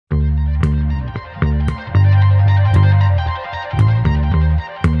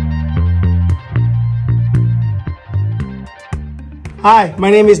Hi, my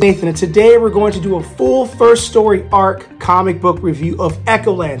name is Nathan, and today we're going to do a full first story arc comic book review of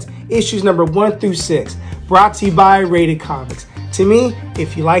Echolands, issues number 1 through 6, brought to you by RatedComics. To me,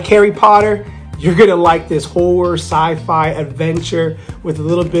 if you like Harry Potter, you're gonna like this horror, sci-fi adventure with a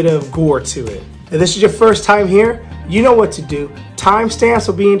little bit of gore to it. If this is your first time here, you know what to do. Timestamps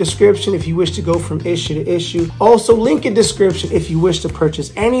will be in description if you wish to go from issue to issue. Also, link in description if you wish to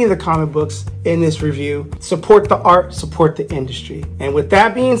purchase any of the comic books in this review. Support the art, support the industry. And with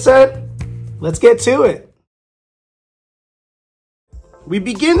that being said, let's get to it. We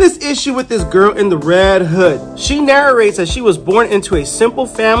begin this issue with this girl in the red hood. She narrates that she was born into a simple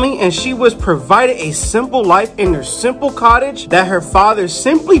family and she was provided a simple life in her simple cottage that her father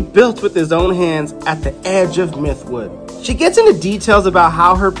simply built with his own hands at the edge of Mythwood. She gets into details about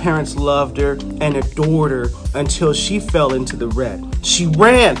how her parents loved her and adored her until she fell into the red. She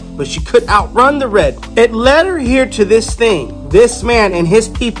ran, but she couldn't outrun the red. It led her here to this thing, this man and his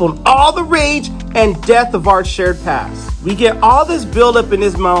people, and all the rage and death of our shared past. We get all this build up in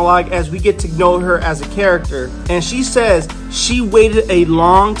this monologue as we get to know her as a character, and she says she waited a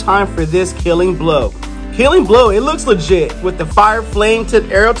long time for this killing blow. Killing blow, it looks legit with the fire flame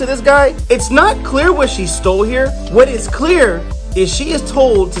tipped arrow to this guy. It's not clear what she stole here. What is clear is she is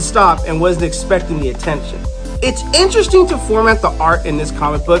told to stop and wasn't expecting the attention. It's interesting to format the art in this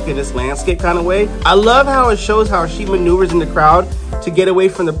comic book in this landscape kind of way. I love how it shows how she maneuvers in the crowd to get away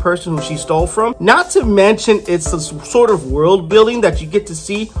from the person who she stole from. Not to mention it's a sort of world building that you get to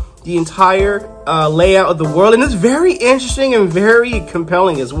see the entire layout of the world, and it's very interesting and very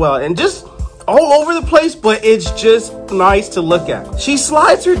compelling as well, and just all over the place, but it's just nice to look at. She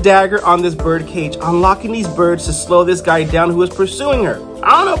slides her dagger on this bird cage, unlocking these birds to slow this guy down who is pursuing her.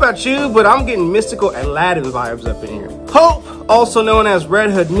 I don't know about you, but I'm getting mystical Aladdin vibes up in here. Hope, also known as Red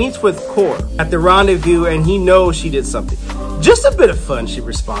Hood, meets with Core at the rendezvous, and he knows she did something. Just a bit of fun, she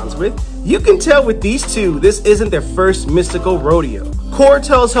responds with. You can tell with these two, this isn't their first mystical rodeo. Core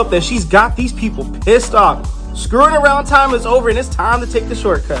tells Hope that she's got these people pissed off. Screwing around time is over and it's time to take the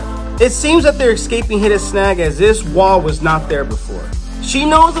shortcut. It seems that they're escaping hit a snag as this wall was not there before. She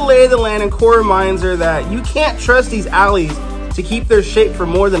knows the lay of the land, and Core reminds her that you can't trust these alleys to keep their shape for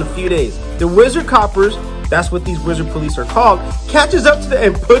more than a few days. The wizard coppers, that's what these wizard police are called, catches up to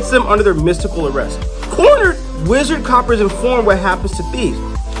them and puts them under their mystical arrest. Cornered, wizard coppers inform what happens to thieves.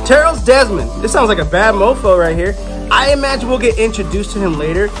 Terrell's Desmond, this sounds like a bad mofo right here. I imagine we'll get introduced to him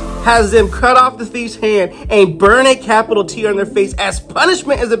later, has them cut off the thief's hand and burn a capital T on their face as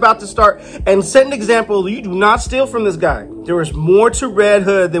punishment is about to start, and set an example: you do not steal from this guy. There is more to Red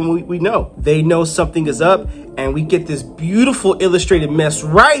Hood than we know. They know something is up, and we get this beautiful illustrated mess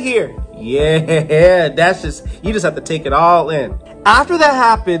right here. Yeah, that's just, you just have to take it all in. After that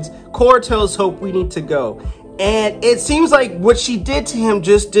happens, Core tells Hope we need to go. And it seems like what she did to him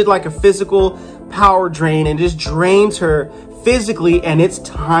just did like a physical power drain and just drains her physically, and it's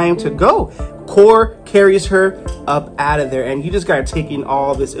time to go. Core carries her up out of there, and you just gotta take in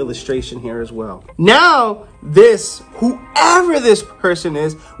all this illustration here as well. Now, whoever this person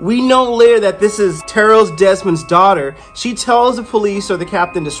is, we know later that this is Terrell's Desmond's daughter. She tells the police or the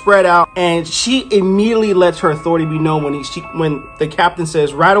captain to spread out, and she immediately lets her authority be known when the captain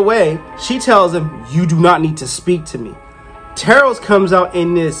says right away, she tells him, you do not need to speak to me. Terrell's comes out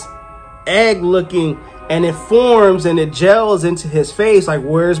in this egg looking, and it forms and it gels into his face like,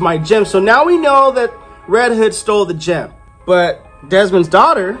 where's my gem? So now we know that Red Hood stole the gem, but Desmond's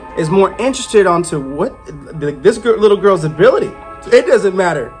daughter is more interested onto what this little girl's ability. It doesn't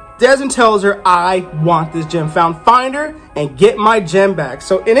matter. Desmond tells her, I want this gem found. Find her and get my gem back.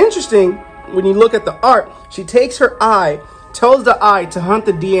 So it's interesting when you look at the art, she takes her eye, tells the eye to hunt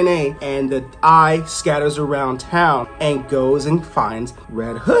the DNA, and the eye scatters around town and goes and finds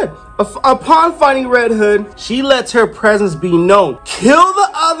Red Hood. Upon finding Red Hood, she lets her presence be known. Kill the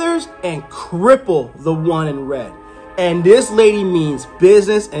others and cripple the one in red. And this lady means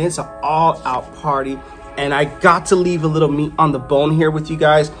business, and it's an all-out party. And I got to leave a little meat on the bone here with you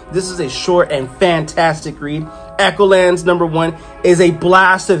guys. This is a short and fantastic read. Echolands #1 is a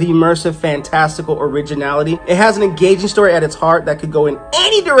blast of immersive, fantastical originality. It has an engaging story at its heart that could go in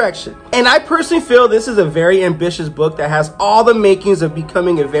any direction. And I personally feel this is a very ambitious book that has all the makings of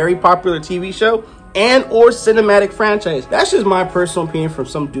becoming a very popular TV show and or cinematic franchise. That's just my personal opinion from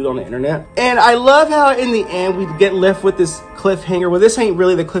some dude on the internet. And I love how in the end we get left with this cliffhanger. Well, this ain't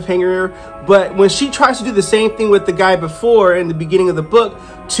really the cliffhanger, but when she tries to do the same thing with the guy before in the beginning of the book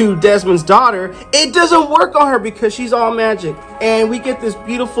to Desmond's daughter, it doesn't work on her because she's all magic. And we get this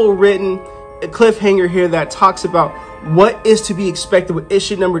beautiful written cliffhanger here that talks about what is to be expected with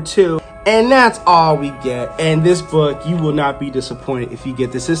issue #2. And that's all we get. And this book, you will not be disappointed if you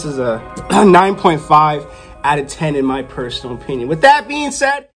get this. This is a 9.5 out of 10 in my personal opinion. With that being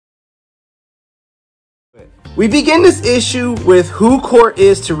said, we begin this issue with who Core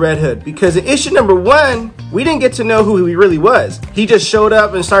is to Red Hood, because in issue number 1, we didn't get to know who he really was. He just showed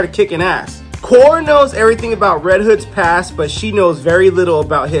up and started kicking ass. Core knows everything about Red Hood's past, but she knows very little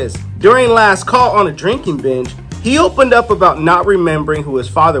about his. During last call on a drinking binge, he opened up about not remembering who his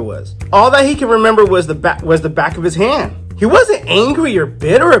father was. All that he can remember was the back of his hand. He wasn't angry or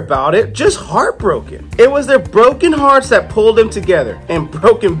bitter about it, just heartbroken. It was their broken hearts that pulled them together, and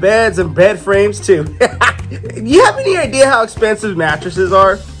broken beds and bed frames too. You have any idea how expensive mattresses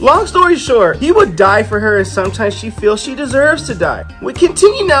are? Long story short, he would die for her, and sometimes she feels she deserves to die. We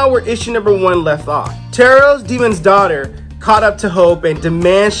continue now where issue number 1 left off. Taros, Demon's daughter, caught up to Hope and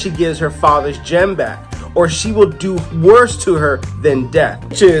demands she gives her father's gem back, or she will do worse to her than death,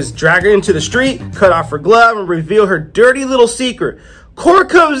 which is drag her into the street, cut off her glove, and reveal her dirty little secret. Core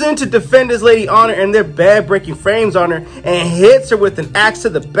comes in to defend his lady honor and their bed-breaking frames on her and hits her with an axe to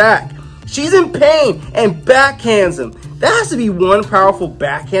the back. She's in pain and backhands him. That has to be one powerful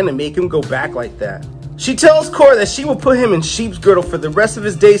backhand to make him go back like that. She tells Core that she will put him in sheep's girdle for the rest of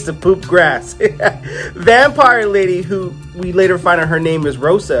his days to poop grass. Vampire lady, who we later find out her name is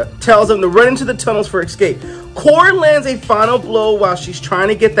Rosa, tells him to run into the tunnels for escape. Core lands a final blow while she's trying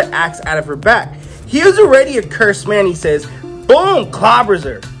to get the axe out of her back. He is already a cursed man, he says. Boom, clobbers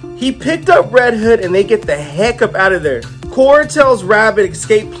her. He picked up Red Hood and they get the heck up out of there. Core tells Rabbit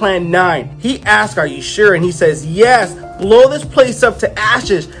escape plan 9. He asks, are you sure? And he says, yes, blow this place up to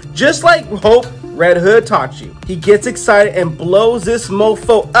ashes, just like Hope Red Hood taught you. He gets excited and blows this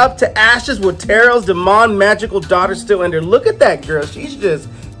mofo up to ashes with Taro's demon magical daughter still in there. Look at that girl, she's just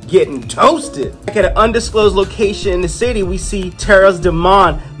getting toasted. Back at an undisclosed location in the city, we see Taro's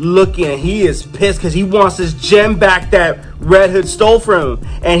demon looking, and he is pissed because he wants his gem back that Red Hood stole from him.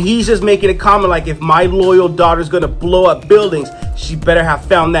 And he's just making a comment like, if my loyal daughter's gonna blow up buildings, she better have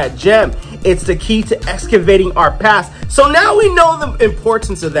found that gem. It's the key to excavating our past. So now we know the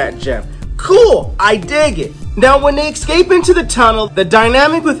importance of that gem. Cool, I dig it. Now when they escape into the tunnel, the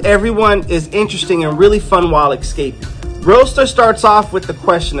dynamic with everyone is interesting and really fun while escaping. Roaster starts off with the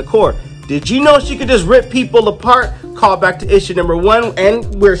question to Core. Did you know she could just rip people apart? Call back to issue number 1,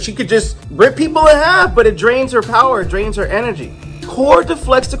 and where she could just rip people in half, but it drains her power, it drains her energy. Core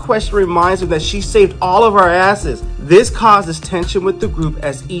deflects the question, reminds him that she saved all of our asses. This causes tension with the group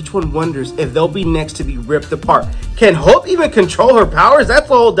as each one wonders if they'll be next to be ripped apart. Can Hope even control her powers? That's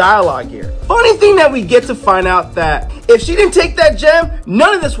the whole dialogue here. Funny thing that we get to find out that if she didn't take that gem,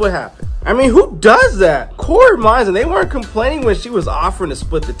 none of this would happen. I mean, who does that? Core reminds them they weren't complaining when she was offering to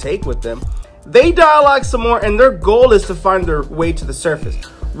split the take with them. They dialogue some more, and their goal is to find their way to the surface.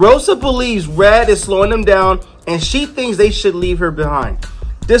 Rosa believes Red is slowing them down, and she thinks they should leave her behind.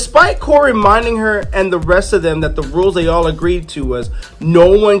 Despite Core reminding her and the rest of them that the rules they all agreed to was no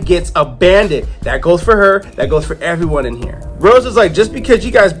one gets abandoned. That goes for her, that goes for everyone in here. Rosa's like, just because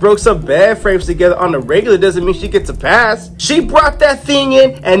you guys broke some bed frames together on the regular doesn't mean she gets a pass. She brought that thing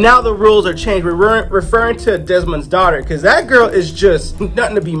in, and now the rules are changed. We're referring to Desmond's daughter, because that girl is just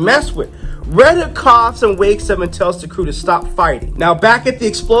nothing to be messed with. Red Hood coughs and wakes up and tells the crew to stop fighting. Now back at the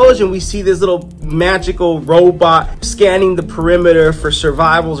explosion, we see this little magical robot scanning the perimeter for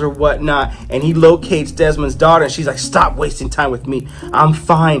survivals or whatnot, and he locates Desmond's daughter, and she's like, stop wasting time with me. I'm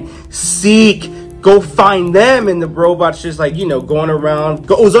fine. Seek. Go find them. And the robot's just like, you know, going around,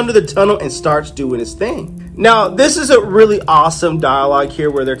 goes under the tunnel and starts doing his thing. Now, this is a really awesome dialogue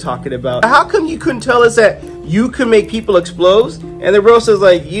here where they're talking about, how come you couldn't tell us that you could make people explode? And the Rosa's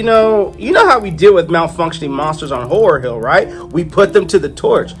like, you know how we deal with malfunctioning monsters on Horror Hill, right? We put them to the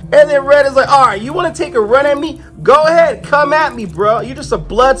torch. And then Red is like, all right, you want to take a run at me? Go ahead, come at me, bro. You're just a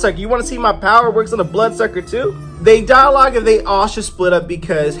bloodsucker. You want to see my power works on a bloodsucker too? They dialogue and they all should split up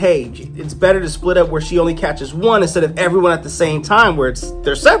because, hey, it's better to split up where she only catches one instead of everyone at the same time where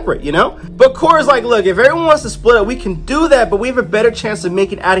they're separate, you know? But Cora's like, look, if everyone wants to split up, we can do that, but we have a better chance of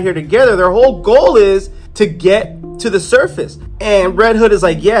making it out of here together. Their whole goal is to get to the surface. And Red Hood is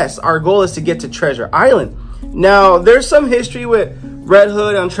like, yes, our goal is to get to Treasure Island. Now, there's some history with Red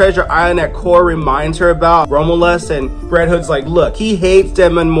Hood on Treasure Island that Core reminds her about Romulus, and Red Hood's like, look, he hates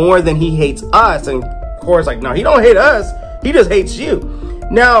Demon more than he hates us. And Core's like, no, he don't hate us, he just hates you.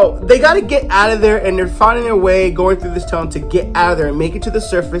 Now, they got to get out of there, and they're finding their way going through this tunnel to get out of there and make it to the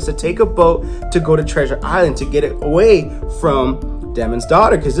surface, to take a boat to go to Treasure Island, to get it away from Demon's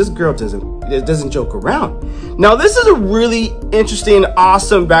daughter, because this girl doesn't joke around. Now, this is a really interesting,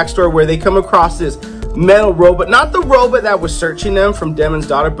 awesome backstory where they come across this metal robot, not the robot that was searching them from Demon's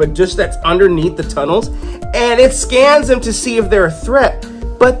daughter, but just that's underneath the tunnels, and it scans them to see if they're a threat.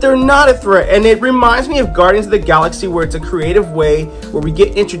 But they're not a threat, and it reminds me of Guardians of the Galaxy, where it's a creative way where we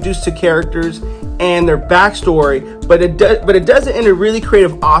get introduced to characters and their backstory, but it does it in a really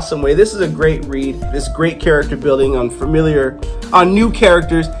creative, awesome way. This is a great read. This great character building on new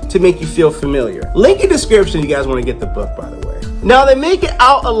characters to make you feel familiar. Link in description if you guys want to get the book, by the way. Now they make it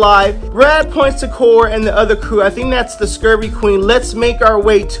out alive. Brad points to Core and the other crew. I think that's the Scurvy Queen. Let's make our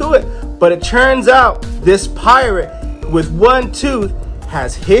way to it. But it turns out this pirate with one tooth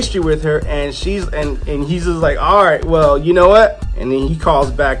has history with her, and he's just like, all right, well, you know what? And then he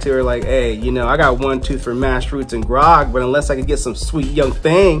calls back to her like, hey, you know, I got one tooth for mashed roots and grog, but unless I can get some sweet young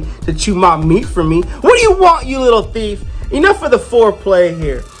thing to chew my meat for me, what do you want, you little thief? Enough of the foreplay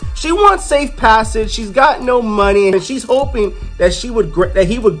here. She wants safe passage. She's got no money, and she's hoping that he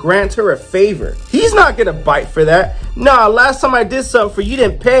would grant her a favor. He's not gonna bite for that. Nah, last time I did something for you,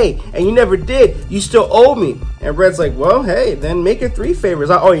 didn't pay, and you never did. You still owe me. And Red's like, well, hey, then make it 3 favors.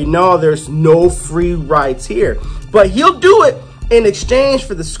 Oh, you know, there's no free rides here. But he'll do it in exchange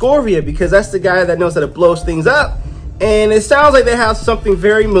for the Scorvia, because that's the guy that knows how to blow things up. And it sounds like they have something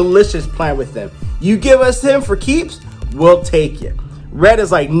very malicious planned with them. You give us him for keeps, we'll take it. Red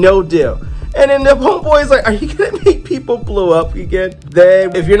is like, no deal. And then the homeboy is like, are you gonna make people blow up again?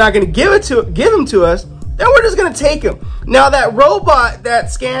 Then if you're not gonna give him to us, then we're just gonna take him. Now that robot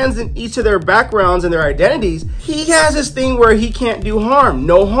that scans in each of their backgrounds and their identities, he has this thing where he can't do harm.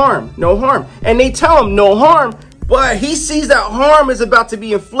 No harm, no harm. And they tell him no harm, but he sees that harm is about to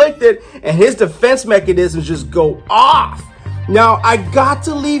be inflicted, and his defense mechanisms just go off. Now, I got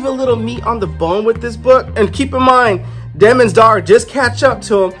to leave a little meat on the bone with this book, and keep in mind, Demon's daughter just catch up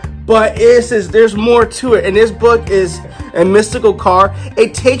to him, but there's more to it. And this book is a mystical car.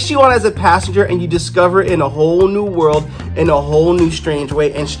 It takes you on as a passenger, and you discover in a whole new world, in a whole new strange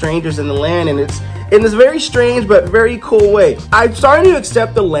way, and strangers in the land, and it's in this very strange but very cool way. I'm starting to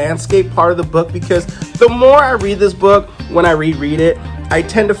accept the landscape part of the book, because the more I read this book, when I reread it, I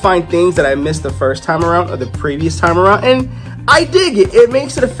tend to find things that I missed the first time around or the previous time around, and I dig it. It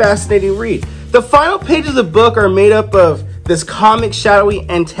makes it a fascinating read. The final pages of the book are made up of this comic shadowy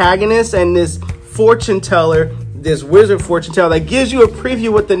antagonist and this fortune teller, this wizard fortune teller that gives you a preview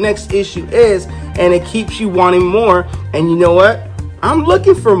of what the next issue is, and it keeps you wanting more. And you know what? I'm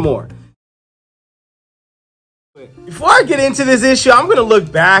looking for more. Before I get into this issue, I'm going to look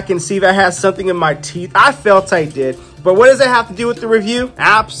back and see if I had something in my teeth. I felt I did. But what does it have to do with the review?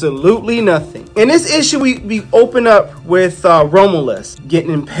 Absolutely nothing. In this issue, we open up with Romulus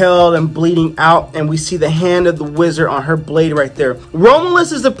getting impaled and bleeding out, and we see the hand of the wizard on her blade right there.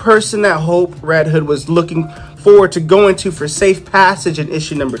 Romulus is the person that Hope Redhood was looking forward to going to for safe passage in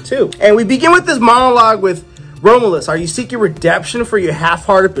issue number 2. And we begin with this monologue with Romulus. Are you seeking redemption for your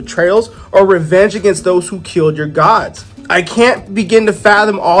half-hearted betrayals, or revenge against those who killed your gods? I can't begin to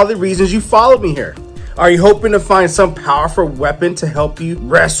fathom all the reasons you followed me here. Are you hoping to find some powerful weapon to help you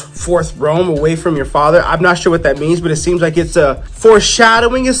wrest forth Rome away from your father? I'm not sure what that means, but it seems like it's a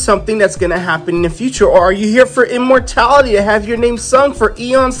foreshadowing of something that's going to happen in the future. Or are you here for immortality, to have your name sung for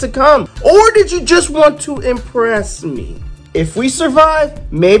eons to come? Or did you just want to impress me? If we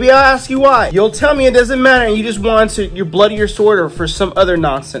survive, maybe I'll ask you why. You'll tell me it doesn't matter and you just want your blood or your sword, or for some other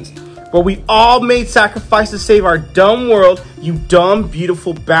nonsense. But we all made sacrifices to save our dumb world, you dumb,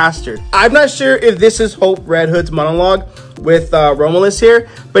 beautiful bastard. I'm not sure if this is Hope Redhood's monologue with Romulus here,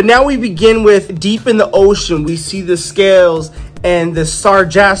 but now we begin with deep in the ocean. We see the scales and the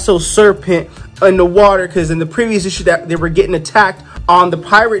Sargasso serpent in the water, because in the previous issue that they were getting attacked on the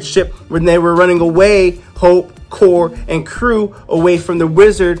pirate ship when they were running away, Hope, Core, and crew away from the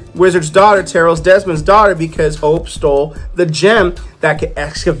wizard's daughter, Desmond's daughter, because Hope stole the gem that could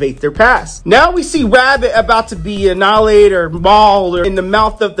excavate their past. Now we see Rabbit about to be annihilated or mauled or in the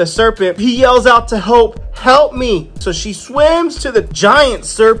mouth of the serpent. He yells out to Hope, help me. So she swims to the giant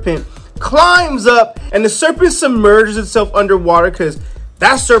serpent, climbs up, and the serpent submerges itself underwater, because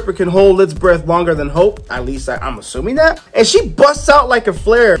that serpent can hold its breath longer than Hope. At least I'm assuming that. And she busts out like a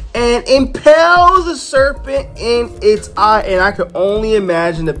flare and impales the serpent in its eye. And I could only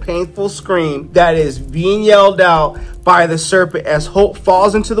imagine the painful scream that is being yelled out by the serpent as Hope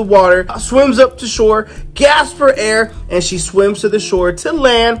falls into the water, swims up to shore, gasps for air, and she swims to the shore to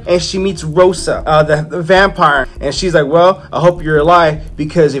land, and she meets Rosa, the vampire. And she's like, well, I hope you're alive,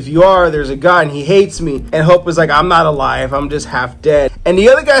 because if you are, there's a God and he hates me. And Hope is like, I'm not alive, I'm just half dead. And the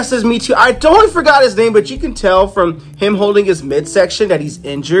other guy says, me too. I totally forgot his name, but you can tell from him holding his midsection that he's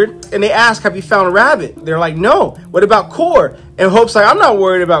injured. And they ask, have you found Rabbit? They're like, no. What about Core? And Hope's like, I'm not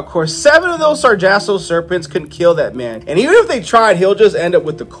worried about Core. 7 of those Sargasso serpents couldn't kill that man. And even if they tried, he'll just end up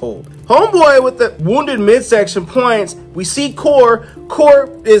with the cold. Homeboy with the wounded midsection points. We see Core. Core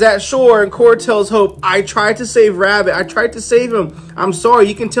is at shore and Core tells Hope, I tried to save Rabbit. I tried to save him. I'm sorry.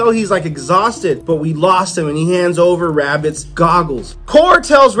 You can tell he's like exhausted, but we lost him, and he hands over Rabbit's goggles. Core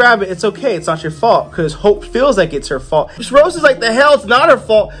tells Rabbit, it's okay. It's not your fault, because Hope feels like it's her fault. Rose is like, the hell, it's not her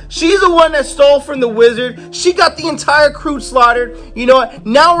fault. She's the one that stole from the wizard. She got the entire crew slaughtered. You know what?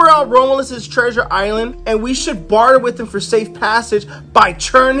 Now we're on Romulus's treasure island, and we should barter with him for safe passage by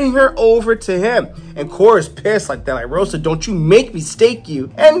turning her over to him. And Core is pissed like that, like, Rosa, don't you make me stake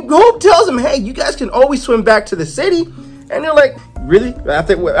you. And Hope tells him, hey, you guys can always swim back to the city. And they're like, really?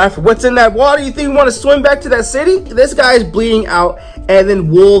 After what's in that water, you think we want to swim back to that city? This guy's bleeding out, and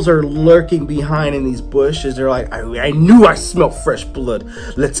then wolves are lurking behind in these bushes. They're like, I knew I smelled fresh blood.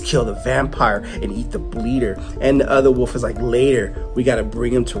 Let's kill the vampire and eat the bleeder. And the other wolf is like, later, we got to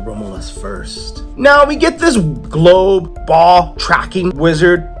bring him to Romulus first. Now we get this globe ball tracking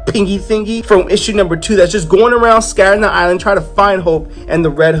wizard pingy thingy from issue number 2 that's just going around scattering the island trying to find Hope and the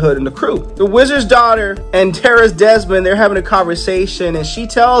Red Hood and the crew. The wizard's daughter and Tara's Desmond, they're having a conversation, and she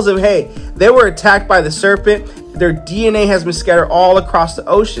tells him, hey, they were attacked by the serpent. Their DNA has been scattered all across the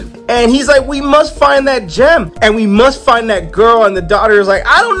ocean. And he's like, we must find that gem, and we must find that girl. And the daughter is like,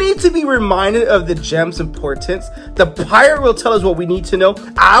 I don't need to be reminded of the gem's importance. The pirate will tell us what we need to know.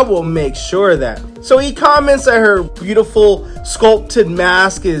 I will make sure of that. So he comments that her beautiful sculpted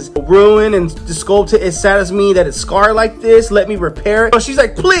mask is ruined, and the sculpted, it saddens me that it's scarred like this. Let me repair it. So she's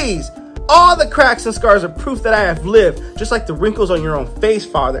like, please. All the cracks and scars are proof that I have lived, just like the wrinkles on your own face,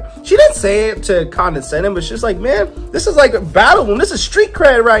 father. She didn't say it to condescend him, but she's like, man, this is like a battle wound. This is street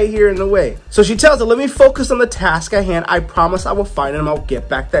cred right here in the way. So she tells her, let me focus on the task at hand. I promise I will find him. I'll get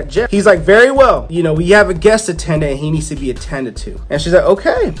back that gem. He's like, very well. You know, we have a guest attendant, and he needs to be attended to. And she's like,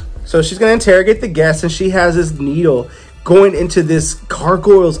 okay. So she's going to interrogate the guest, and she has this needle going into this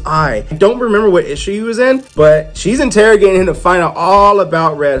gargoyle's eye. I don't remember what issue he was in, but she's interrogating him to find out all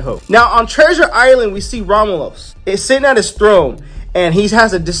about Red Hope. Now on Treasure Island, we see Romulus is sitting at his throne, and he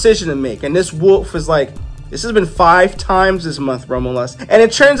has a decision to make. And this wolf is like, this has been 5 times this month, Romulus. And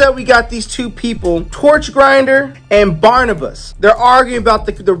it turns out we got these 2 people, Torch Grinder and Barnabas. They're arguing about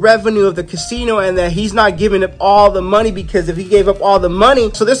the revenue of the casino, and that he's not giving up all the money, because if he gave up all the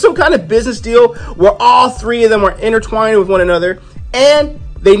money, so there's some kind of business deal where all 3 of them are intertwined with one another, and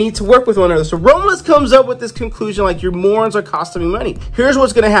they need to work with one another. So Romulus comes up with this conclusion, like, your morons are costing me money. Here's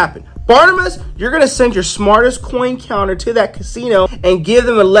what's going to happen. Barnabas, you're going to send your smartest coin counter to that casino and give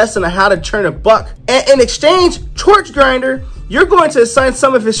them a lesson on how to turn a buck. And in exchange, Torch Grinder, you're going to assign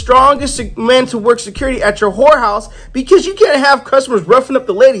some of his strongest men to work security at your whorehouse, because you can't have customers roughing up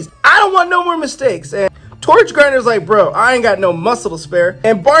the ladies. I don't want no more mistakes. And Torch Grinder's like, bro, I ain't got no muscle to spare.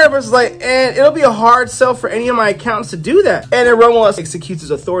 And Barnabas is like, and it'll be a hard sell for any of my accountants to do that. And then Romulus executes his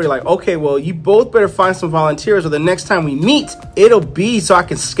authority, like, okay, well, you both better find some volunteers, or the next time we meet, it'll be so I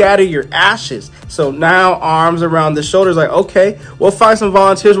can scatter your ashes. So now arms around the shoulders, like, okay, we'll find some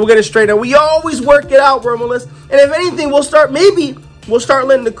volunteers. We'll get it straight out. We always work it out, Romulus. And if anything, we'll start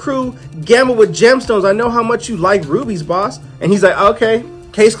letting the crew gamble with gemstones. I know how much you like rubies, boss. And he's like, okay,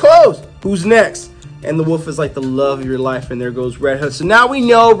 case closed. Who's next? And the wolf is like, the love of your life, and there goes Red Hood. So now we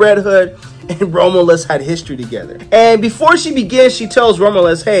know Red Hood and Romulus had history together. And before she begins, she tells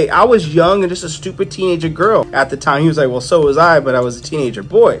Romulus, hey, I was young and just a stupid teenager girl at the time. He was like, well, so was I, but I was a teenager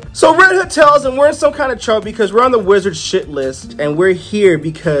boy. So Red Hood tells him we're in some kind of trouble because we're on the wizard shit list, and we're here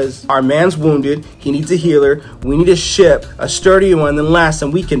because our man's wounded. He needs a healer. We need a ship, a sturdy one, and last,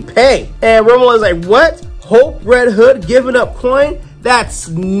 and we can pay. And Romulus is like, what? Hope Red Hood giving up coin? That's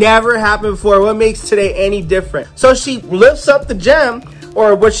never happened before. What makes today any different? So she lifts up the gem,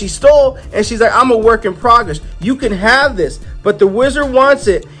 or what she stole, and she's like, I'm a work in progress. You can have this, but the wizard wants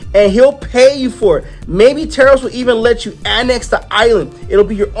it, and he'll pay you for it. Maybe Taros will even let you annex the island. It'll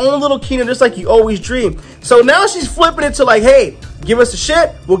be your own little kingdom, just like you always dreamed. So now she's flipping it to like, hey, give us the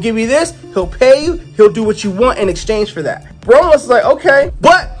shit, we'll give you this, he'll pay you, he'll do what you want in exchange for that. Romulus is like, okay,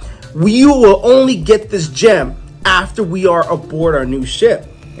 but you will only get this gem after we are aboard our new ship.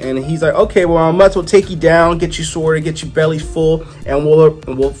 And he's like, okay, well, I might as well take you down, get you sorted, get your belly full, and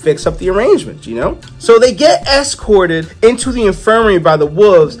we'll fix up the arrangements, you know? So they get escorted into the infirmary by the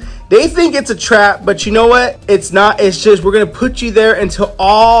wolves. They think it's a trap, but you know what? It's not. It's just, we're going to put you there until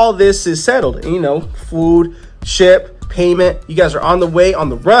all this is settled. And, you know, food, ship, payment. You guys are on the way, on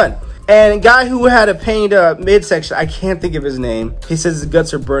the run. And a guy who had a pained midsection, I can't think of his name. He says his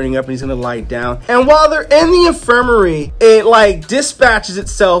guts are burning up and he's gonna lie down. And while they're in the infirmary, it like dispatches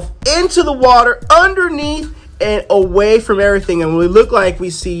itself into the water underneath and away from everything, and we look like we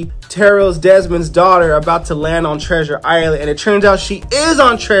see Teros Desmond's daughter about to land on Treasure Island, and it turns out she is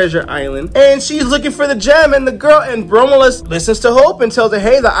on Treasure Island, and she's looking for the gem, and the girl, and Romulus listens to Hope and tells her,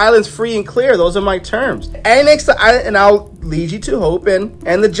 hey, the island's free and clear, those are my terms. Annex the island and I'll lead you to Hope and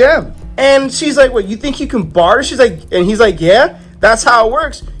the gem. And she's like, what, you think you can barter? She's like, and he's like, yeah, that's how it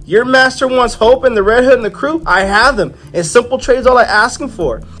works. Your master wants Hope and the Red Hood and the crew. I have them. And simple trade's all I ask him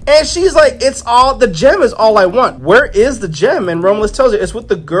for. And she's like, it's all, the gem is all I want. Where is the gem? And Romulus tells her, it's with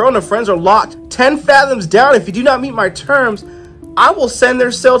the girl and her friends are locked 10 fathoms down. If you do not meet my terms, I will send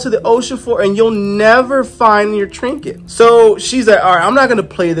their sail to the ocean floor and you'll never find your trinket. So she's like, all right, I'm not going to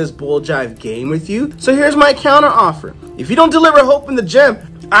play this bull jive game with you. So here's my counter offer. If you don't deliver Hope and the gem,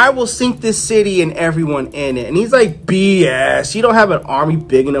 I will sink this city and everyone in it. And he's like, BS, you don't have an army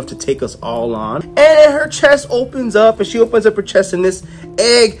big enough to take us all on. And then her chest opens up, and she opens up her chest and this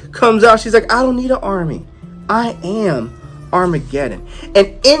egg comes out. She's like, I don't need an army. I am Armageddon. And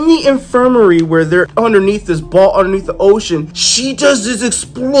in the infirmary where they're underneath this ball underneath the ocean, she does this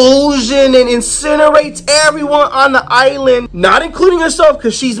explosion and incinerates everyone on the island, not including herself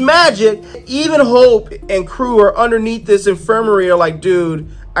because she's magic. Even Hope and crew are underneath this infirmary are like, dude,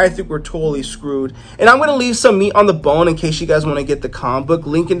 I think we're totally screwed. And I'm going to leave some meat on the bone in case you guys want to get the comic book,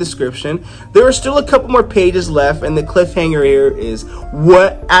 link in description. There are still a couple more pages left, and the cliffhanger here is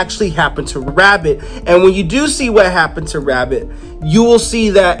what actually happened to Rabbit. And when you do see what happened to Rabbit, you will see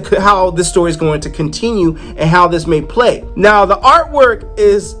that how this story is going to continue and how this may play. Now, the artwork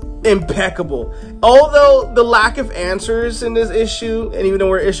is impeccable. Although the lack of answers in this issue, and even though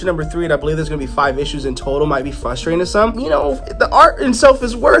we're issue number 3 and I believe there's going to be 5 issues in total, might be frustrating to some, you know, the art itself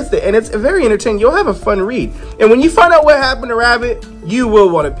is worth it and it's very entertaining. You'll have a fun read, and when you find out what happened to Rabbit, you will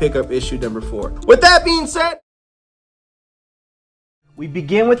want to pick up issue number 4. With that being said, we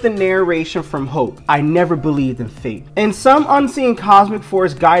begin with the narration from Hope. I never believed in fate. In some unseen cosmic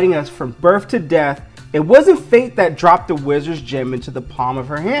force guiding us from birth to death, it wasn't fate that dropped the wizard's gem into the palm of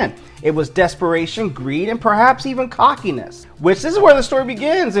her hand. It was desperation, greed, and perhaps even cockiness. Which this is where the story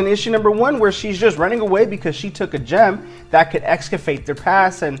begins in issue number 1, where she's just running away because she took a gem that could excavate their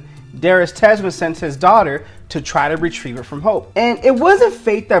past, and Darius Tesman sends his daughter to try to retrieve her from Hope. And it wasn't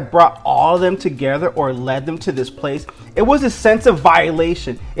fate that brought all of them together or led them to this place. It was a sense of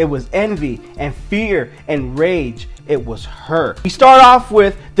violation. It was envy and fear and rage. It was her. We start off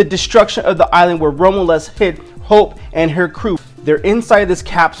with the destruction of the island where Romulus hid Hope and her crew. They're inside this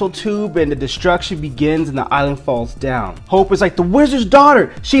capsule tube and the destruction begins and the island falls down. Hope is like, the wizard's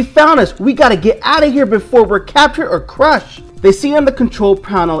daughter, she found us. We gotta get out of here before we're captured or crushed. They see on the control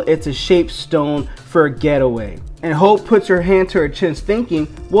panel it's a shaped stone for a getaway. And Hope puts her hand to her chin thinking,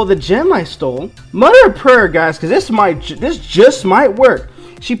 well, the gem I stole. Mutter a prayer, guys, because this just might work.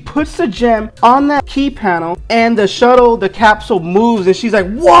 She puts the gem on that key panel and the capsule moves and she's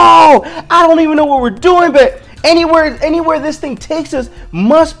like, whoa, I don't even know what we're doing, but anywhere this thing takes us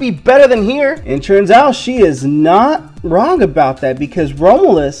must be better than here. And turns out she is not wrong about that because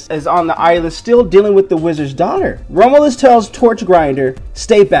Romulus is on the island still dealing with the wizard's daughter. Romulus tells Torch Grinder,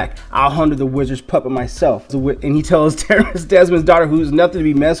 stay back, I'll handle the wizard's puppet myself. And he tells Terrence Desmond's daughter, who's nothing to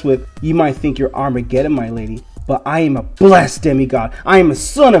be messed with, you might think you're Armageddon, my lady, but I am a blessed demigod. I am a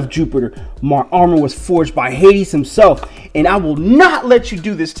son of Jupiter. My armor was forged by Hades himself, and I will not let you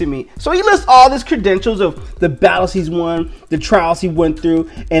do this to me. So he lists all his credentials of the battles he's won, the trials he went through,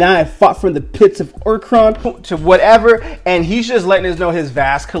 and I have fought from the pits of Urkron to whatever, and he's just letting us know his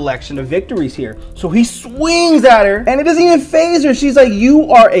vast collection of victories here. So he swings at her, and it doesn't even faze her. She's like,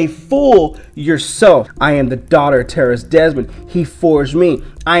 you are a fool yourself. I am the daughter of Teros Desmond. He forged me.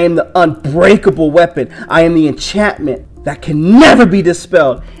 I am the unbreakable weapon. I am the enchantment that can never be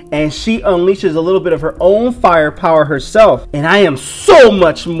dispelled. And she unleashes a little bit of her own firepower herself. And I am so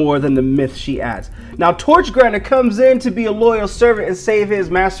much more than the myth, she adds. Now, Torch Grinder comes in to be a loyal servant and save his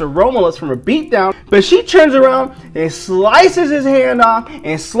master Romulus from a beatdown, but she turns around and slices his hand off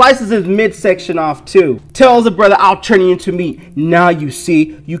and slices his midsection off too. Tells the brother, I'll turn you into meat. Now you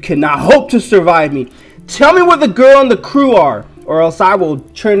see, you cannot hope to survive me. Tell me where the girl and the crew are, or else I will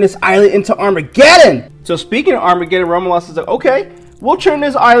turn this island into Armageddon. So speaking of Armageddon, Romulus is like, okay, we'll turn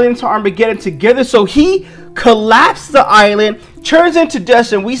this island into Armageddon together. So he collapses the island, turns into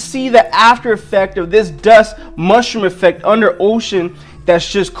dust, and we see the after effect of this dust mushroom effect under ocean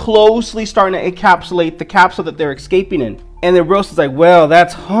that's just closely starting to encapsulate the capsule that they're escaping in. And then Rose is like, well,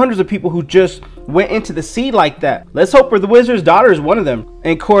 that's hundreds of people who just went into the sea like that. Let's hope the wizard's daughter is one of them.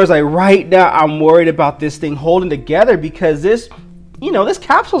 And Cora's like, right now I'm worried about this thing holding together because this, you know, this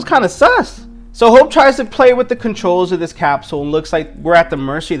capsule's kind of sus. So Hope tries to play with the controls of this capsule, and looks like we're at the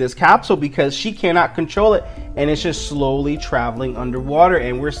mercy of this capsule because she cannot control it, and it's just slowly traveling underwater,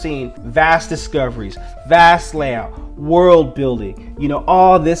 and we're seeing vast discoveries, vast layout, world building, you know,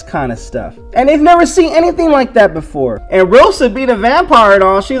 all this kind of stuff. And they've never seen anything like that before. And Rosa, being a vampire and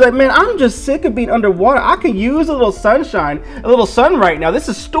all, she's like, man, I'm just sick of being underwater. I could use a little sunshine, a little sun right now. This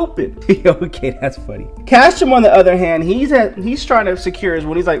is stupid. Okay, that's funny. Castrum, on the other hand, he's trying to secure his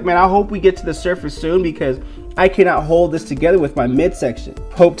one. He's like, man, I hope we get to the surface soon because I cannot hold this together with my midsection.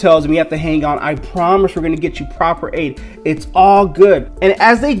 Hope tells him, you have to hang on. I promise we're going to get you proper aid. It's all good. And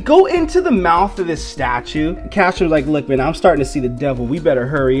as they go into the mouth of this statue, Castrum's like, look, man, I'm starting to see the devil. We better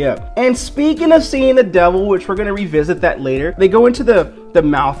hurry up. And speaking of seeing the devil, which we're going to revisit that later, they go into the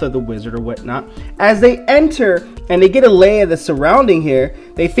mouth of the wizard or whatnot. As they enter and they get a lay of the surrounding here,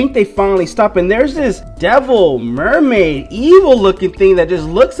 they think they finally stop, and there's this devil, mermaid, evil looking thing that just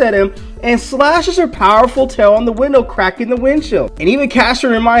looks at him and slashes her powerful tail on the window, cracking the windshield. And even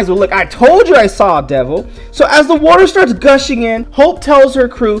Castrum reminds them, look, I told you I saw a devil. So as the water starts gushing in, Hope tells her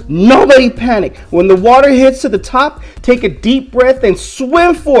crew, nobody panic. When the water hits to the top, take a deep breath and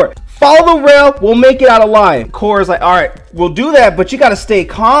swim for it. Follow the rail, we'll make it out alive. Cora's like, all right, we'll do that, but you gotta stay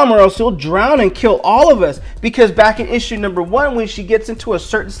calm or else you'll drown and kill all of us. Because back in issue number 1, when she gets into a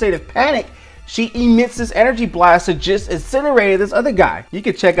certain state of panic, she emits this energy blast to just incinerate this other guy. You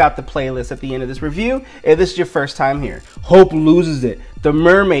can check out the playlist at the end of this review if this is your first time here. Hope loses it. The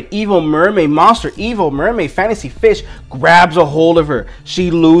mermaid, evil mermaid, monster, evil mermaid, fantasy fish grabs a hold of her.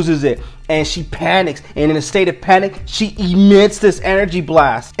 She loses it. And she panics, and in a state of panic, she emits this energy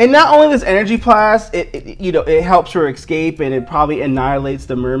blast. And not only this energy blast, it helps her escape, and it probably annihilates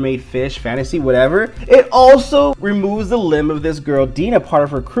the mermaid, fish, fantasy, whatever. It also removes the limb of this girl, Dina, part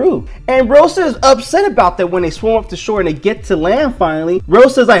of her crew. And Rosa is upset about that when they swim up to shore and they get to land finally.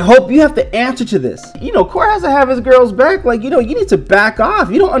 Rosa's like, Hope, you have to answer to this. You know, Cora has to have his girl's back. Like, you know, you need to back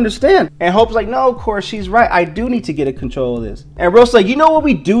off. You don't understand. And Hope's like, no, Cora, she's right. I do need to get a control of this. And Rosa's like, you know what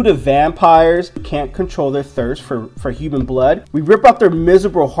we do to vampires? Can't control their thirst for human blood. We rip out their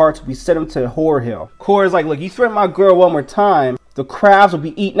miserable hearts. We send them to horror hell. Cora's like, look, you threaten my girl one more time, the crabs will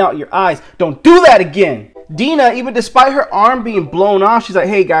be eating out your eyes. Don't do that again. Dina, even despite her arm being blown off, she's like,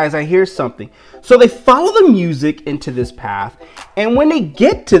 hey guys, I hear something. So they follow the music into this path, and when they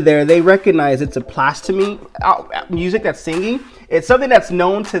get to there, they recognize it's a blasphemy music that's singing. It's something that's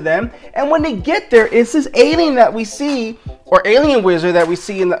known to them. And when they get there, it's this alien that we see, or alien wizard that we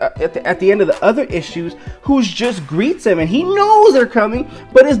see in at the end of the other issues, who just greets them, and he knows they're coming,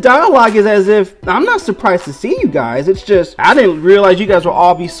 but his dialogue is as if, I'm not surprised to see you guys. It's just, I didn't realize you guys will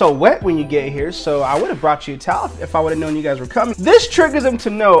all be so wet when you get here, so I would have brought you a towel if I would have known you guys were coming. This triggers him to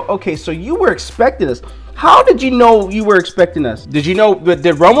know, okay, so you were expecting us. How did you know you were expecting us? Did you know,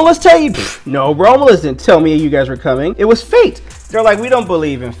 did Romulus tell you? No, Romulus didn't tell me you guys were coming. It was fate. They're like, we don't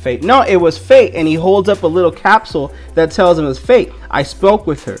believe in fate. No, it was fate. And he holds up a little capsule that tells him it's fate. I spoke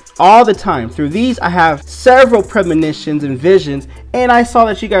with her all the time. Through these, I have several premonitions and visions, and I saw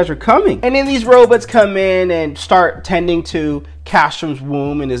that you guys were coming. And then these robots come in and start tending to Castrum's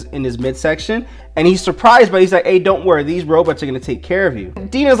womb in his midsection. And he's surprised, but he's like, hey, don't worry. These robots are going to take care of you.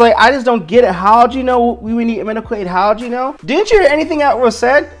 Dina's like, I just don't get it. How'd you know we would need medical aid? How'd you know? Didn't you hear anything that was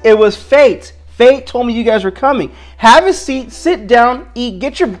said? It was fate. Fate told me you guys were coming. Have a seat, sit down, eat,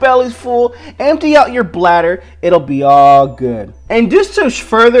 get your bellies full, empty out your bladder. It'll be all good. And just to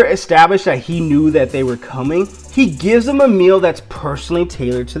further establish that he knew that they were coming, he gives them a meal that's personally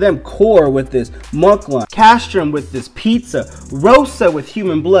tailored to them. Cora with this monk lunch, Castrum with this pizza, Rosa with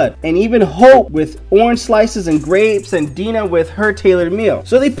human blood, and even Hope with orange slices and grapes, and Dina with her tailored meal.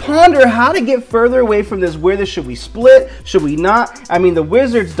 So they ponder how to get further away from this wizard. Should we split? Should we not? I mean, the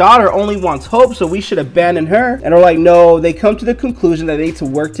wizard's daughter only wants Hope, so we should abandon her. And they're like, no, they come to the conclusion that they need to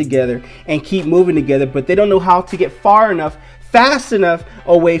work together and keep moving together, but they don't know how to get far enough, fast enough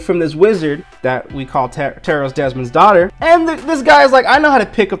away from this wizard that we call Taros Desmond's daughter. And this guy is like, I know how to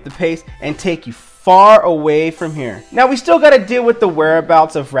pick up the pace and take you far away from here. Now, we still got to deal with the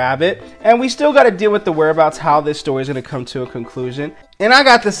whereabouts of Rabbit, and we still got to deal with the whereabouts how this story is going to come to a conclusion. And I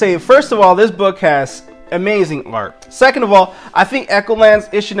got to say, first of all, this book has amazing art. Second of all, I think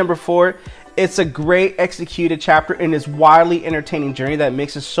Echolands issue number 4, it's a great executed chapter in this wildly entertaining journey that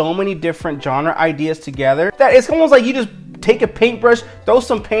mixes so many different genre ideas together that it's almost like you just take a paintbrush, throw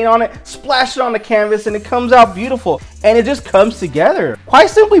some paint on it, splash it on the canvas, and it comes out beautiful. And it just comes together. Quite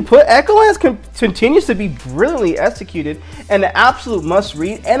simply put, Echolands continues to be brilliantly executed and an absolute must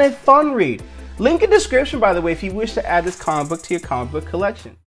read and a fun read. Link in description, by the way, if you wish to add this comic book to your comic book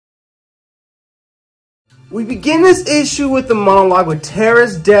collection. We begin this issue with the monologue with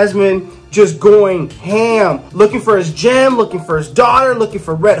Terrace Desmond just going ham, looking for his gem, looking for his daughter, looking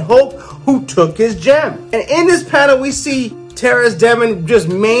for Red Hope, who took his gem. And in this panel, we see Terrace Desmond just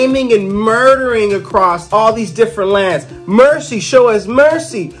maiming and murdering across all these different lands. Mercy, show us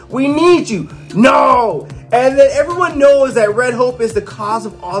mercy. We need you. No. And then everyone knows that Red Hope is the cause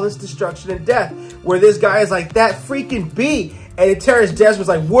of all this destruction and death. Where this guy is like, that freaking bee. And Terrace Desmond's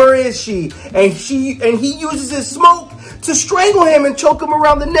like, where is she? And he uses his smoke to strangle him and choke him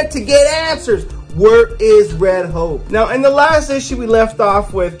around the neck to get answers. Where is Red Hope? Now, in the last issue, we left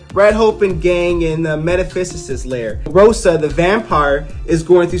off with Red Hope and gang in the Metaphysicist lair. Rosa, the vampire, is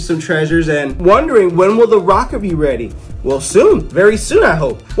going through some treasures and wondering, when will the rocket be ready? Well, soon. Very soon, I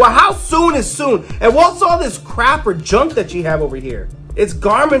hope. Well, how soon is soon? And what's all this crap or junk that you have over here? It's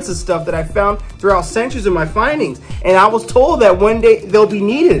garments and stuff that I found throughout centuries in my findings. And I was told that one day they'll be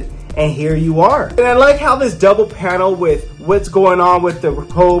needed. And here you are. And I like how this double panel with what's going on with the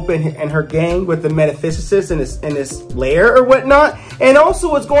Hope and her gang with the Metaphysicist in this lair or whatnot. And also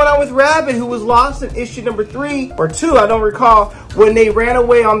what's going on with Rabbit, who was lost in issue number 3 or 2, I don't recall, when they ran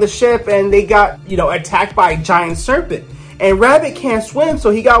away on the ship and they got, attacked by a giant serpent. And Rabbit can't swim, so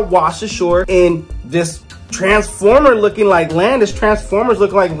he got washed ashore in this Transformer looking like land. This Transformers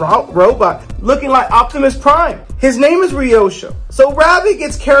looking like robot, looking like Optimus Prime. His name is Ryosho. So Rabbit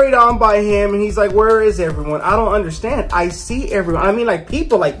gets carried on by him and he's like, where is everyone? I don't understand. I see everyone. I mean, like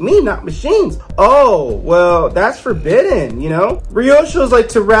people like me, not machines. Oh, well, that's forbidden, Ryosho's like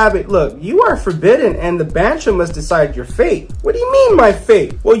to Rabbit, look, you are forbidden and the Bancho must decide your fate. What do you mean my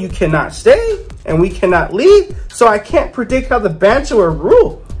fate? Well, you cannot stay and we cannot leave, so I can't predict how the Bancho will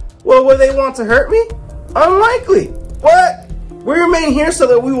rule. Well, will they want to hurt me? Unlikely. What? We remain here so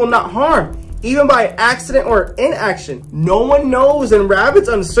that we will not harm, even by accident or inaction. No one knows, and Rabbit's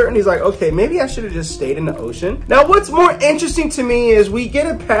uncertain. He's like, okay, maybe I should have just stayed in the ocean. Now, what's more interesting to me is we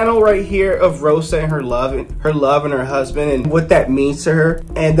get a panel right here of Rosa and her love and her husband and what that means to her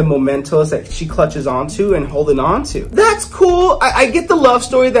and the mementos that she clutches onto and holding on to. That's cool. I get the love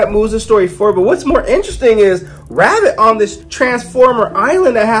story that moves the story forward, but what's more interesting is Rabbit on this Transformer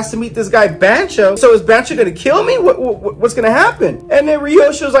island that has to meet this guy Bancho. So is Bancho gonna kill me? What's gonna happen? And then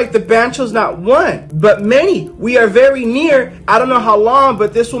Ryosho's like, the Bancho's not one, but many. We are very near. I don't know how long,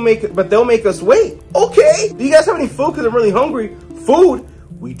 but they'll make us wait. Okay. Do you guys have any food? Because I'm really hungry. Food?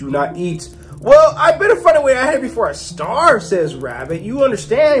 We do not eat. Well, I better find a way out of here before I starve, says Rabbit. You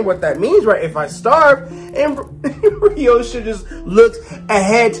understand what that means, right? If I starve, and Ryosho just looks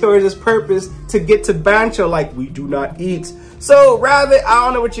ahead towards his purpose to get to Bancho like, we do not eat. So, Rabbit, I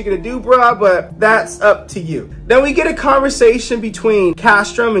don't know what you're gonna do, bruh, but that's up to you. Then we get a conversation between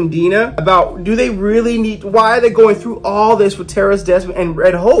Castrum and Dina about, do they really need, why are they going through all this with Terrace Desmond and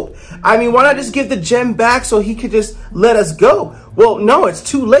Red Hope? I mean, why not just give the gem back so he could just let us go? Well, no, it's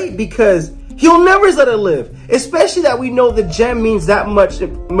too late because he'll never let her live, especially that we know the gem means that much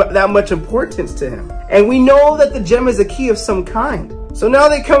importance to him. And we know that the gem is a key of some kind. So now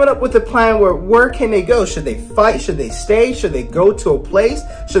they're coming up with a plan where can they go? Should they fight? Should they stay? Should they go to a place?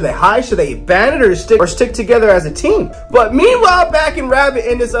 Should they hide? Should they abandon or stick together as a team? But meanwhile, back in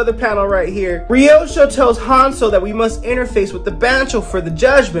Rabbit in this other panel right here, Ryosho tells Hanzo that we must interface with the Bancho for the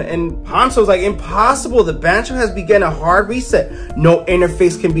judgment. And Hanzo's like, impossible. The Bancho has begun a hard reset. No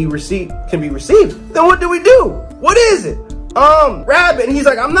interface can be received. Then what do we do? What is it? Rabbit. And he's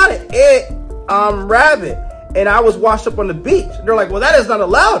like, I'm not an it. I'm Rabbit. And I was washed up on the beach. And they're like, well, that is not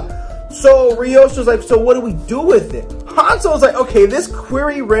allowed. So Ryosho's like, so what do we do with it? Hanzo's like, okay, this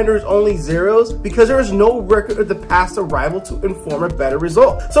query renders only zeros because there is no record of the past arrival to inform a better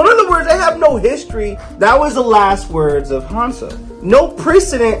result. So in other words, they have no history. That was the last words of Hanzo. No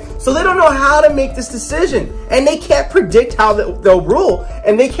precedent, so they don't know how to make this decision. And they can't predict how they'll rule.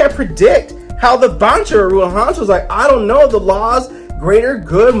 And they can't predict how the Bancho will rule. Hanzo's like, I don't know, the law's greater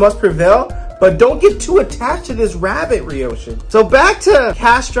good must prevail. But don't get too attached to this Rabbit, Ryosho. So back to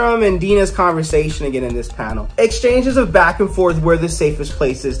Castrum and Dina's conversation again in this panel. Exchanges of back and forth where the safest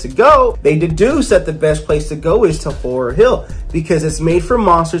place is to go. They deduce that the best place to go is to Horror Hill because it's made for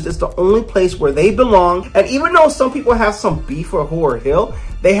monsters. It's the only place where they belong. And even though some people have some beef for Horror Hill,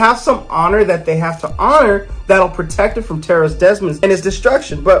 they have some honor that they have to honor that'll protect it from Terrace Desmond and his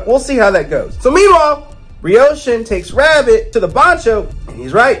destruction. But we'll see how that goes. So meanwhile, Ryosho takes Rabbit to the Bancho, and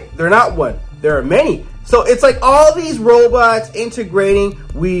he's right, they're not one. There are many. So it's like all these robots integrating,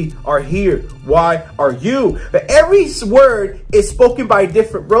 we are here. Why are you? But every word is spoken by a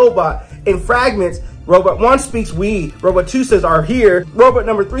different robot in fragments Robot 1 speaks we. Robot 2 says are here. Robot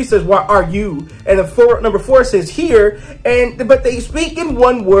number 3 says why are you? And the number 4 says here. But they speak in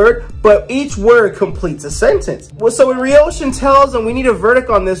one word, but each word completes a sentence. Well, so when Ryoshin tells them we need a verdict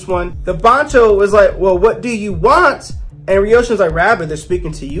on this one, the Bancho was like, well, what do you want? And Ryoshin's like, Rabbit, they're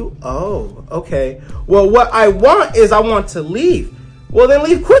speaking to you? Oh, okay. Well, what I want is I want to leave. Well, then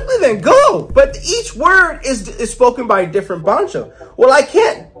leave quickly, then go. But each word is spoken by a different Bancho. Well, I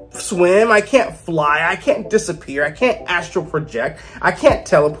can't swim, I can't fly, I can't disappear, I can't astral project, I can't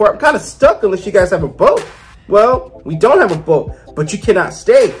teleport. I'm kind of stuck unless you guys have a boat. Well, we don't have a boat, but you cannot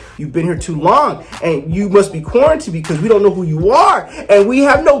stay. You've been here too long, and you must be quarantined because we don't know who you are, and we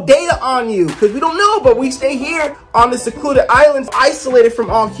have no data on you because we don't know, but we stay here on this secluded island, isolated from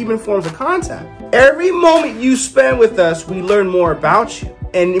all human forms of contact. Every moment you spend with us, we learn more about you.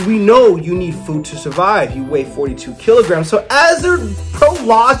 And we know you need food to survive. You weigh 42 kilograms. So as they're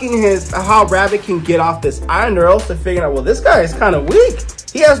prologuing how Rabbit can get off this island, they're also figuring out, well, this guy is kind of weak.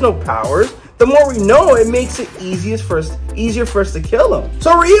 He has no powers. The more we know, it makes it easier for us to kill him.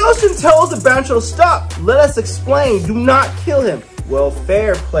 So Ryoshin tells the Bancho to stop. Let us explain. Do not kill him. Well,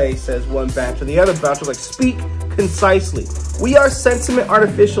 fair play, says one Bancho. The other Bancho's like, speak concisely. We are sentient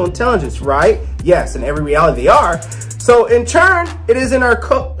artificial intelligence, right? Yes, in every reality they are. So in turn, it is in our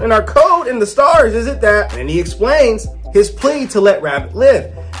code in the stars, is it that? And he explains his plea to let Rabbit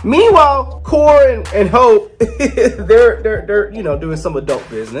live. Meanwhile, Core and Hope, they're doing some adult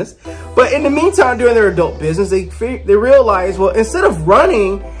business. But in the meantime, during their adult business, they realize, well, instead of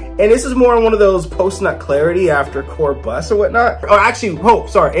running, and this is more on one of those post-nut clarity after Core busts or whatnot. Or actually, Hope,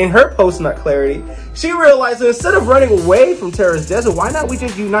 sorry, in her post-nut clarity, she realized that instead of running away from Terra's Desert, why not we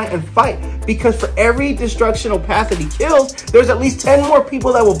just unite and fight? Because for every destructional path that he kills, there's at least 10 more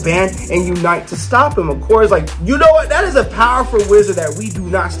people that will band and unite to stop him. Of course, like, you know what? That is a powerful wizard that we do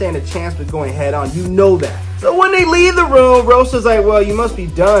not stand a chance with going head on. You know that. So when they leave the room, Rosa's like, well, you must be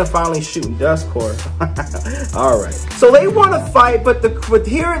done finally shooting dust, Core. All right. So they want to fight, but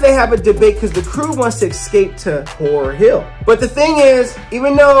here they have a debate because the crew wants to escape to Horror Hill. But the thing is,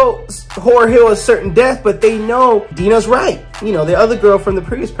 even though Horror Hill is certain death, but they know Dina's right. You know, the other girl from the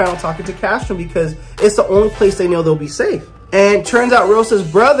previous panel talking to Castro because it's the only place they know they'll be safe. And turns out Rosa's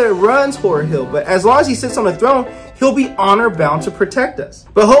brother runs Horror Hill, but as long as he sits on the throne, he'll be honor bound to protect us.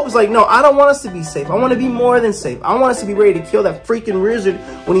 But Hope is like, no, I don't want us to be safe. I want to be more than safe. I want us to be ready to kill that freaking wizard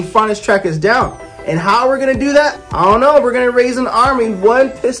when he finally tracks us down. And how are we going to do that? I don't know. We're going to raise an army, one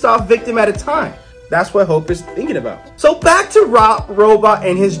pissed off victim at a time. That's what Hope is thinking about. So back to Robot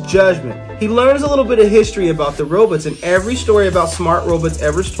and his judgment. He learns a little bit of history about the robots, and every story about smart robots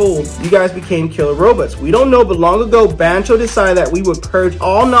ever told, you guys became killer robots. We don't know, but long ago, Bancho decided that we would purge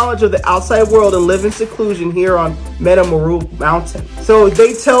all knowledge of the outside world and live in seclusion here on Metamoru Mountain. So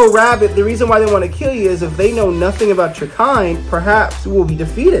they tell Rabbit the reason why they want to kill you is if they know nothing about your kind, perhaps we will be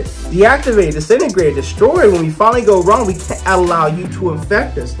defeated, deactivated, disintegrated, destroyed. When we finally go wrong, we can't allow you to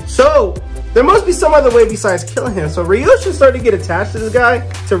infect us. So there must be some other way besides killing him. So Ryoshin started to get attached to this guy,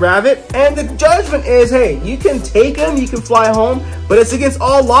 to Rabbit, and the judgment is, hey, you can take him, you can fly home, but it's against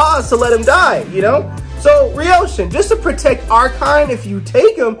all laws to let him die, you know? So Ryoshin, just to protect our kind, if you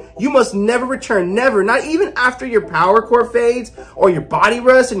take him, you must never return, never, not even after your power core fades or your body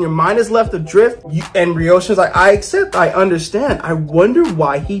rusts and your mind is left adrift. And Ryoshin's like, I accept, I understand. I wonder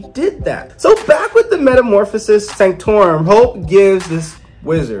why he did that. So back with the Metamorphosis Sanctorum, Hope gives this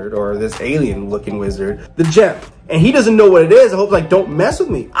wizard, or this alien looking wizard, the gem, and he doesn't know what it is. And Hope's like, don't mess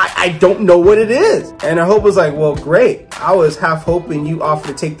with me, I don't know what it is. And Hope was like, well, great, I was half hoping you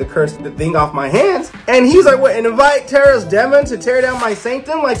offered to take the thing off my hands. And he's like, what, and invite Terra's demon to tear down my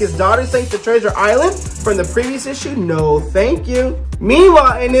sanctum like his daughter sank the treasure island from the previous issue? No thank you.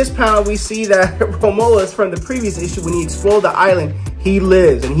 Meanwhile, in this panel, we see that Romulus from the previous issue, when he exploded the island, he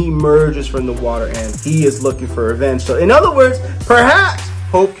lives and he emerges from the water and he is looking for revenge. So in other words, perhaps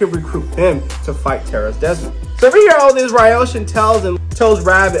Hope can recruit him to fight Terra's Desmond. So over here, all this, Ryoshin tells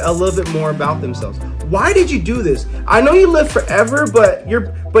Rabbit a little bit more about themselves. Why did you do this? I know you live forever, but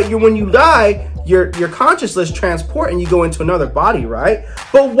when you die, your consciousness transport and you go into another body, right?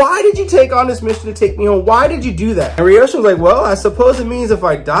 But why did you take on this mission to take me home? Why did you do that? And Ryoshin was like, well, I suppose it means if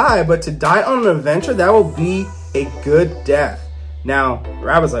I die, but to die on an adventure, that will be a good death. Now,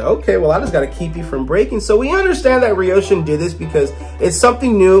 Rabbit's like, okay, well, I just got to keep you from breaking. So we understand that Ryoshin did this because it's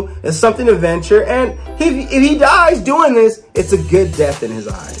something new, it's something adventure, and if he dies doing this, it's a good death in his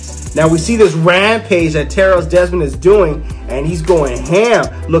eyes. Now we see this rampage that Terra's Desmond is doing, and he's going ham,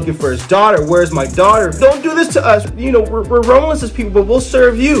 looking for his daughter. Where's my daughter? Don't do this to us. You know, we're Romulus people, but we'll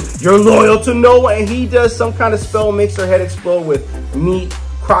serve you. You're loyal to no one. And he does some kind of spell, makes her head explode with meat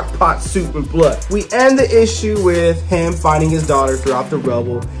crock pot soup and blood. We end the issue with him finding his daughter throughout the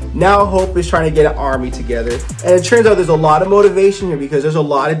rubble. Now Hope is trying to get an army together. And it turns out there's a lot of motivation here because there's a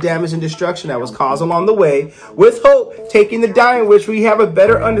lot of damage and destruction that was caused along the way. With Hope taking the dying, which we have a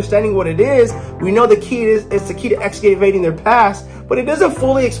better understanding what it is. We know the key is it's the key to excavating their past, but it doesn't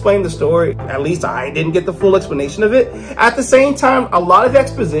fully explain the story. At least I didn't get the full explanation of it. At the same time, a lot of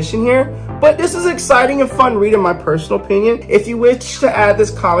exposition here, but this is exciting and fun read in my personal opinion. If you wish to add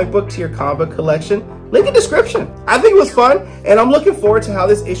this comic book to your comic book collection, link in the description. I think it was fun, and I'm looking forward to how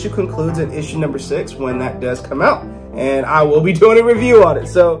this issue concludes in issue number 6 when that does come out. And I will be doing a review on it.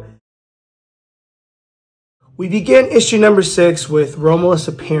 So we begin issue number 6 with Romulus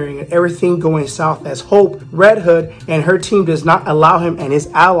appearing and everything going south as Hope Redhood and her team does not allow him and his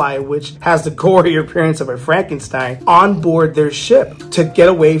ally, which has the gory appearance of a Frankenstein, on board their ship to get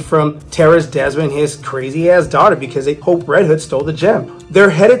away from Terra's Desmond, his crazy ass daughter, because Hope Redhood stole the gem. They're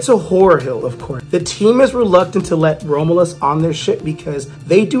headed to Horror Hill, of course. The team is reluctant to let Romulus on their ship because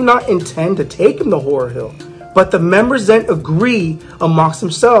they do not intend to take him to Horror Hill. But the members then agree amongst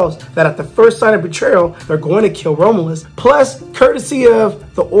themselves that at the first sign of betrayal, they're going to kill Romulus. Plus, courtesy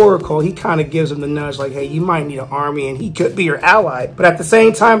of the Oracle, he kind of gives them the nudge like, hey, you might need an army and he could be your ally. But at the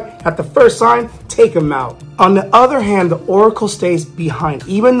same time, at the first sign, take him out. On the other hand, the Oracle stays behind,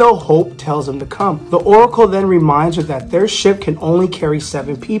 even though Hope tells him to come. The Oracle then reminds her that their ship can only carry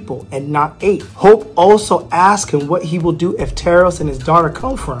 7 people and not 8. Hope also asks him what he will do if Taros and his daughter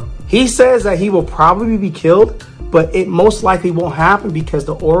come for him. He says that he will probably be killed, but it most likely won't happen because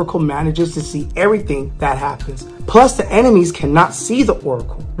the Oracle manages to see everything that happens. Plus, the enemies cannot see the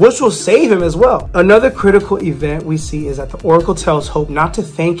Oracle, which will save him as well. Another critical event we see is that the Oracle tells Hope not to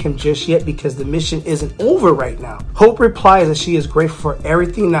thank him just yet because the mission isn't over right now. Hope replies that she is grateful for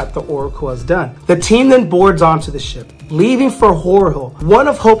everything that the Oracle has done. The team then boards onto the ship, leaving for Horror Hill. One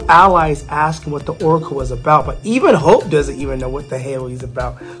of Hope's allies asks him what the Oracle was about, but even Hope doesn't even know what the hell he's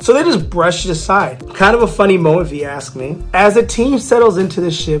about. So they just brush it aside. Kind of a funny moment if you ask me. As the team settles into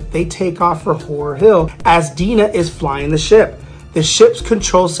the ship, they take off for Horror Hill as Dina is flying the ship. The ship's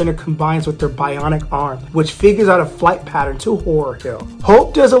control center combines with their bionic arm, which figures out a flight pattern to Horror Hill.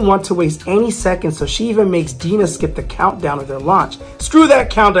 Hope doesn't want to waste any seconds, so she even makes Dina skip the countdown of their launch. Screw that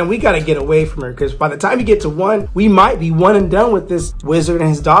countdown, we gotta get away from her, because by the time you get to 1, we might be one and done with this wizard and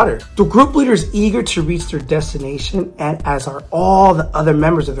his daughter. The group leader is eager to reach their destination, and as are all the other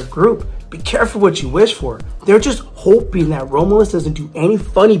members of the group. Be careful what you wish for. They're just hoping that Romulus doesn't do any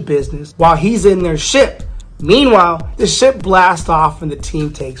funny business while he's in their ship. Meanwhile, the ship blasts off and the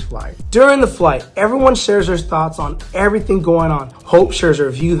team takes flight. During the flight, everyone shares their thoughts on everything going on. Hope shares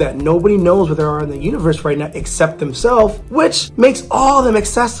her view that nobody knows where they are in the universe right now except themselves, which makes all of them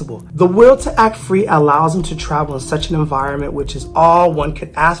accessible. The will to act free allows them to travel in such an environment, which is all one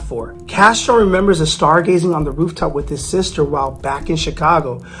could ask for. Castro remembers a stargazing on the rooftop with his sister while back in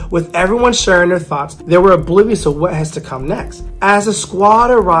Chicago. With everyone sharing their thoughts, they were oblivious of what has to come next. As the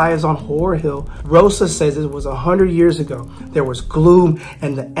squad arrives on Horror Hill, Rosa says it was 100 years ago. There was gloom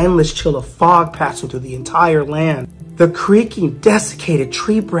and the endless chill of fog passing through the entire land. The creaking, desiccated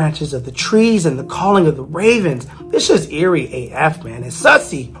tree branches of the trees and the calling of the ravens. It's just eerie AF, man. It's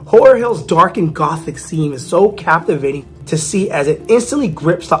sussy. Horror Hill's dark and gothic scene is so captivating to see as it instantly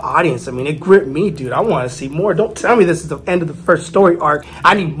grips the audience. I mean, it gripped me, dude. I want to see more. Don't tell me this is the end of the first story arc.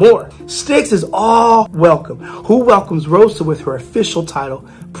 I need more. Styx is all welcome. Who welcomes Rosa with her official title,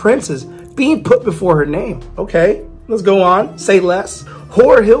 Princess, being put before her name. Okay, let's go on. Say less.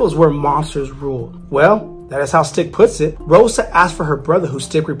 Horror Hill is where monsters rule. Well, that is how Styx puts it. Rosa asks for her brother, who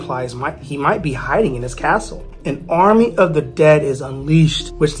Styx replies he might be hiding in his castle. An army of the dead is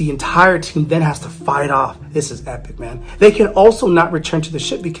unleashed, which the entire team then has to fight off. This is epic, man. They can also not return to the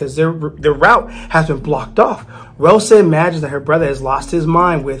ship because their route has been blocked off. Rosa imagines that her brother has lost his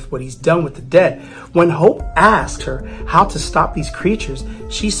mind with what he's done with the dead. When Hope asks her how to stop these creatures,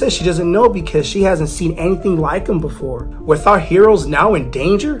 she says she doesn't know because she hasn't seen anything like them before. With our heroes now in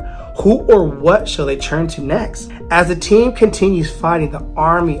danger, who or what shall they turn to next? As the team continues fighting, the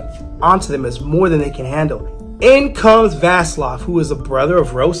army onto them is more than they can handle. In comes Vaslov, who is a brother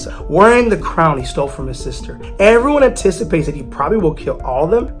of Rosa, wearing the crown he stole from his sister. Everyone anticipates that he probably will kill all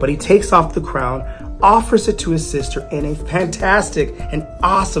of them, but he takes off the crown, offers it to his sister in a fantastic and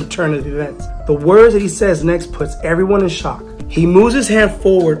awesome turn of events. The words that he says next puts everyone in shock. He moves his hand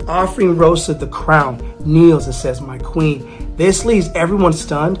forward, offering Rosa the crown, kneels and says, "My queen." This leaves everyone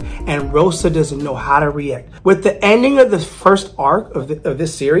stunned, and Rosa doesn't know how to react. With the ending of the first arc of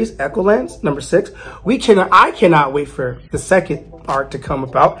this series, Echolands, number 6, I cannot wait for the second arc to come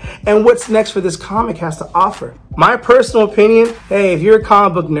about and what's next for this comic has to offer. My personal opinion, hey, if you're a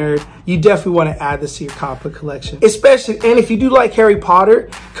comic book nerd, you definitely want to add this to your comic book collection. Especially, and if you do like Harry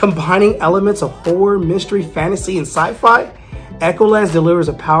Potter, combining elements of horror, mystery, fantasy, and sci-fi, Echolands delivers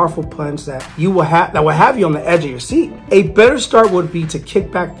a powerful punch that will have you on the edge of your seat. A better start would be to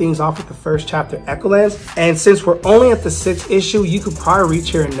kick back things off with the first chapter, Echolands. And since we're only at the 6th issue, you could probably reach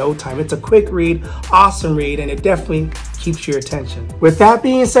here in no time. It's a quick read, awesome read, and it definitely keeps your attention. With that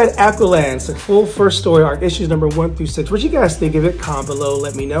being said, Echolands, the full first story arc, issues number 1 through 6. What you guys think of it? Comment below,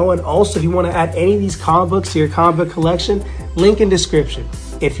 let me know. And also, if you want to add any of these comic books to your comic book collection, link in description.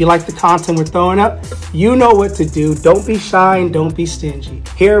 If you like the content we're throwing up, you know what to do. Don't be shy and don't be stingy.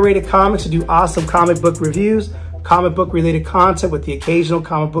 Here at Rated Comics, we do awesome comic book reviews, comic book related content with the occasional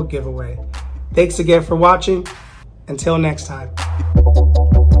comic book giveaway. Thanks again for watching. Until next time.